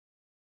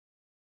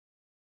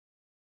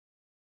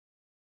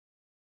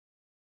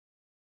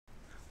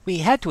We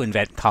had to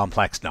invent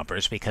complex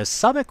numbers because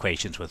some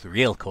equations with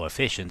real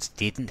coefficients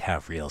didn't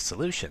have real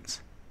solutions.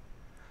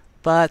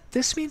 But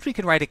this means we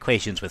can write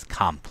equations with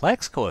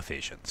complex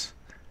coefficients.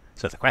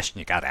 So the question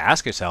you gotta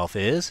ask yourself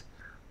is,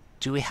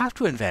 do we have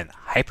to invent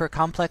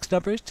hypercomplex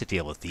numbers to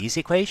deal with these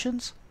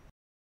equations?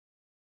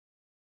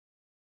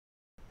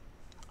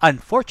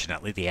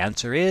 Unfortunately, the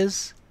answer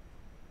is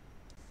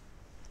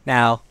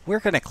now,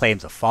 we're going to claim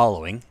the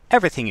following.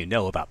 Everything you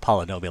know about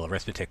polynomial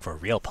arithmetic for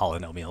real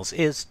polynomials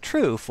is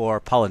true for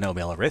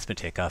polynomial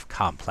arithmetic of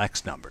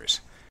complex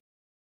numbers.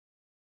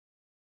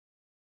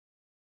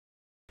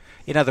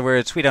 In other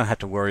words, we don't have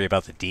to worry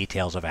about the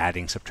details of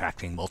adding,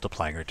 subtracting,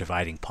 multiplying, or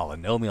dividing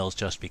polynomials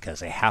just because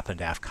they happen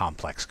to have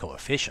complex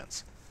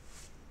coefficients.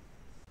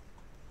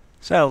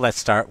 So let's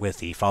start with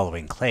the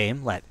following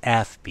claim. Let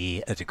f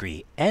be a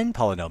degree n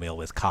polynomial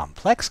with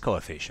complex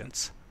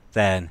coefficients.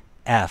 Then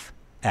f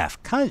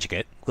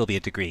conjugate will be a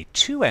degree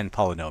 2n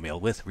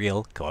polynomial with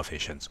real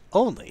coefficients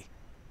only.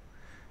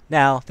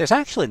 Now, there's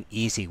actually an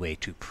easy way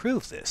to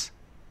prove this.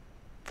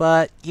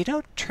 But you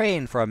don't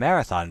train for a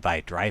marathon by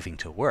driving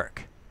to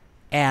work.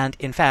 And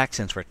in fact,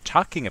 since we're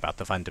talking about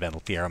the fundamental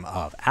theorem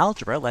of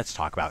algebra, let's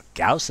talk about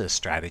Gauss's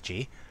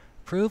strategy.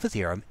 Prove a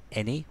theorem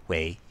any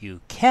way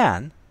you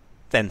can,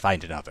 then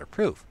find another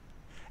proof.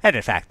 And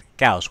in fact,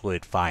 Gauss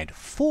would find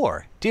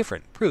 4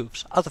 different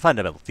proofs of the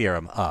fundamental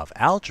theorem of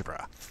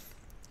algebra.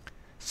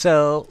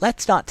 So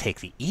let's not take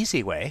the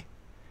easy way.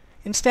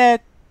 Instead,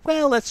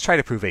 well, let's try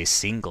to prove a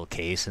single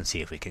case and see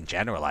if we can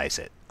generalize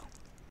it.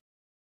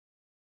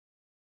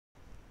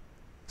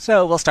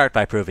 So we'll start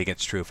by proving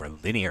it's true for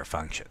linear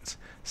functions.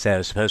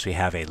 So suppose we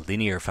have a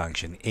linear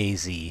function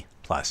az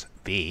plus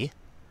b,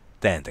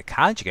 then the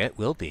conjugate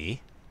will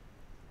be,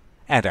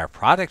 and our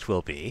product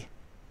will be,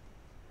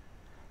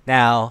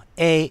 now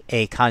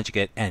a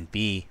conjugate, and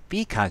b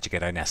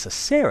conjugate are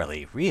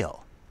necessarily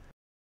real.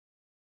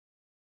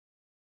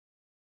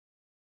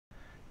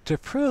 To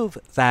prove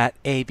that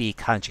ab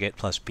conjugate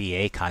plus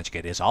ba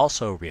conjugate is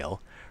also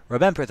real,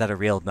 remember that a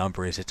real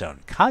number is its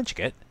own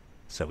conjugate,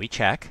 so we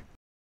check.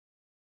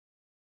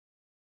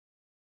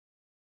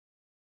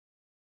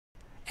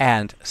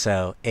 And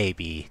so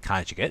ab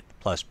conjugate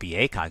plus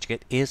ba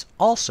conjugate is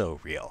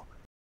also real.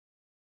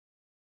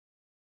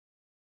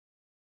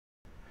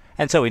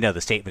 And so we know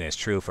the statement is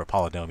true for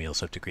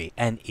polynomials of degree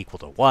n equal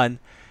to 1.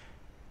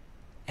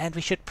 And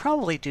we should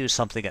probably do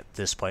something at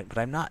this point, but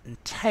I'm not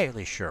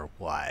entirely sure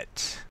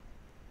what.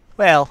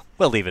 Well,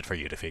 we'll leave it for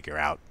you to figure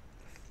out.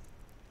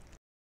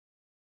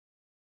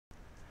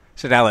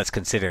 So now let's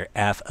consider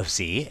f of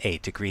z a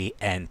degree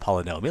n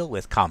polynomial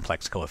with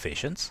complex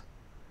coefficients.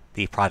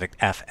 The product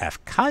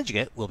f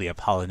conjugate will be a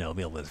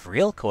polynomial with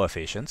real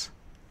coefficients,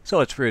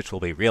 so its roots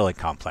will be real and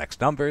complex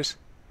numbers.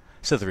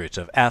 So the roots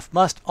of f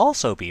must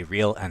also be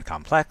real and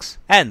complex,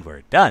 and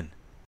we're done.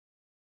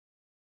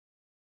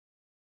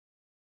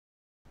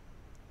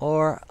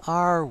 Or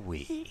are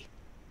we?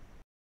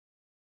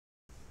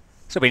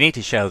 So we need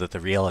to show that the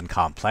real and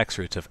complex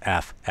roots of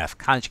f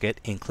conjugate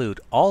include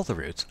all the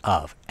roots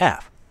of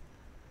f.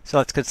 So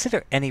let's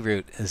consider any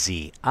root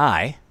zi.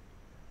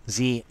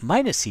 Z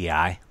minus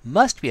zi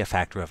must be a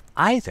factor of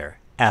either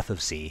f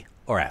of z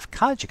or f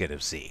conjugate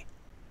of z.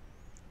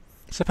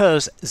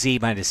 Suppose z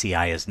minus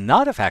zi is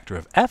not a factor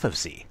of f of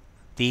z.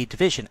 The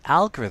division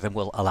algorithm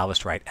will allow us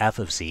to write f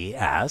of z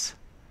as,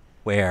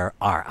 where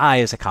Ri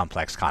is a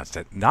complex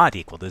constant not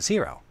equal to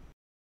 0.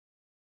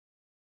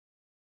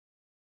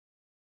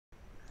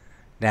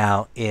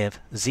 Now, if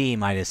z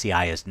minus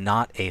zi is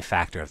not a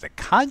factor of the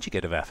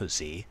conjugate of f of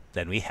z,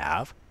 then we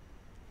have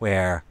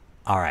where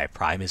Ri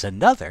prime is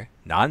another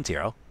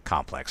non-zero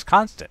complex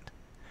constant.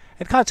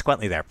 And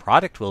consequently, their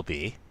product will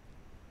be,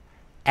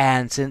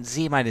 and since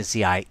z minus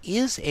zi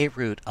is a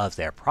root of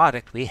their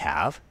product, we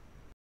have,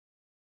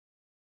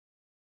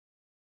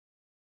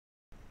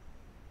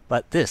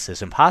 but this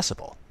is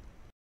impossible.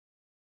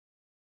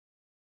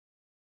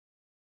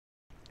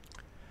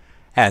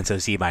 And so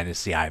z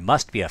minus zi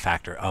must be a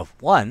factor of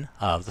one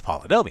of the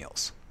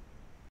polynomials.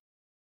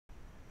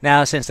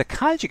 Now, since the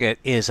conjugate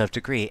is of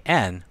degree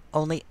n,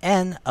 only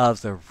n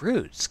of the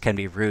roots can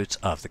be roots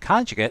of the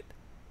conjugate,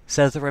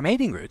 so the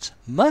remaining roots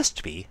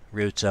must be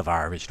roots of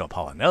our original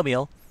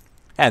polynomial,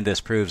 and this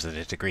proves that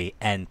a degree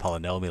n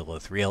polynomial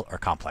with real or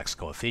complex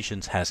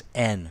coefficients has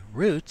n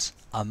roots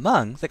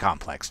among the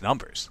complex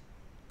numbers.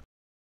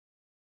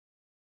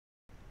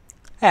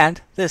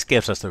 And this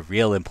gives us the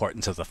real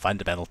importance of the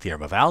fundamental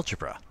theorem of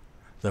algebra.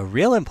 The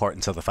real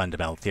importance of the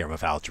fundamental theorem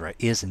of algebra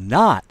is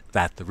not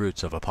that the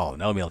roots of a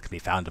polynomial can be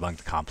found among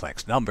the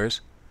complex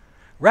numbers.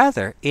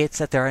 Rather, it's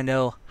that there are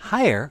no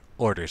higher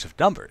orders of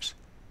numbers.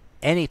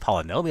 Any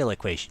polynomial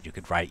equation you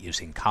could write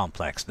using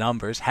complex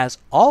numbers has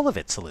all of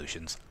its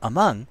solutions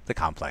among the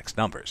complex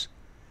numbers.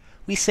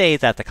 We say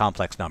that the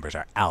complex numbers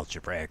are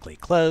algebraically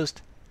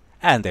closed,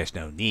 and there's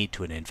no need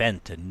to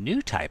invent a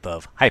new type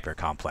of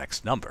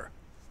hypercomplex number.